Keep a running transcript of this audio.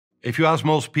If you ask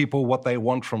most people what they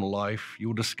want from life,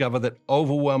 you'll discover that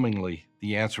overwhelmingly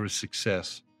the answer is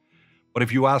success. But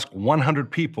if you ask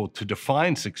 100 people to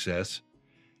define success,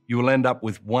 you will end up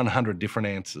with 100 different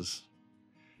answers.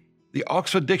 The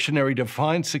Oxford Dictionary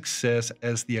defines success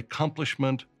as the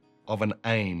accomplishment of an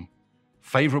aim,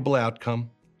 favorable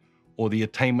outcome, or the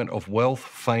attainment of wealth,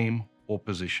 fame, or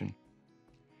position.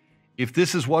 If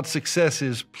this is what success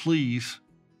is, please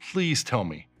tell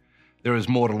me there is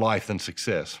more to life than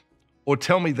success. Or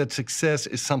tell me that success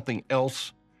is something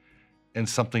else and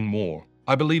something more.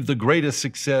 I believe the greatest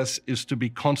success is to be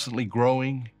constantly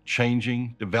growing,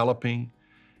 changing, developing,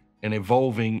 and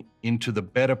evolving into the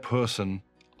better person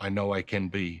I know I can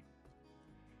be.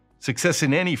 Success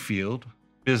in any field,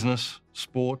 business,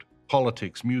 sport,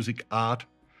 politics, music, art,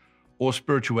 or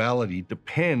spirituality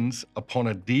depends upon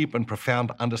a deep and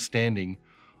profound understanding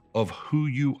of who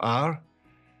you are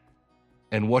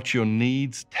and what your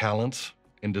needs, talents,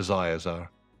 and desires are.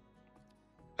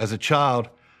 As a child,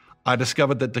 I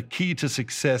discovered that the key to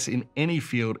success in any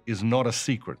field is not a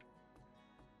secret.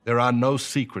 There are no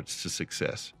secrets to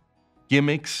success.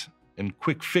 Gimmicks and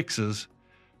quick fixes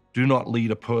do not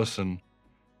lead a person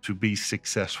to be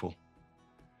successful.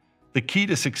 The key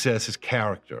to success is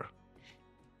character.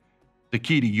 The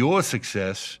key to your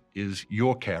success is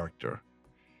your character.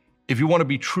 If you want to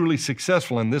be truly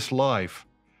successful in this life,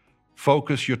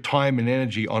 focus your time and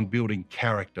energy on building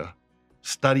character.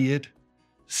 Study it,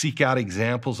 seek out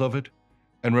examples of it,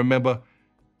 and remember,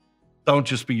 don't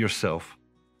just be yourself.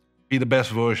 Be the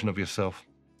best version of yourself.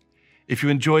 If you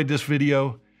enjoyed this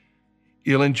video,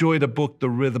 you'll enjoy the book, The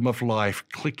Rhythm of Life.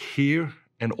 Click here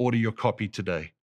and order your copy today.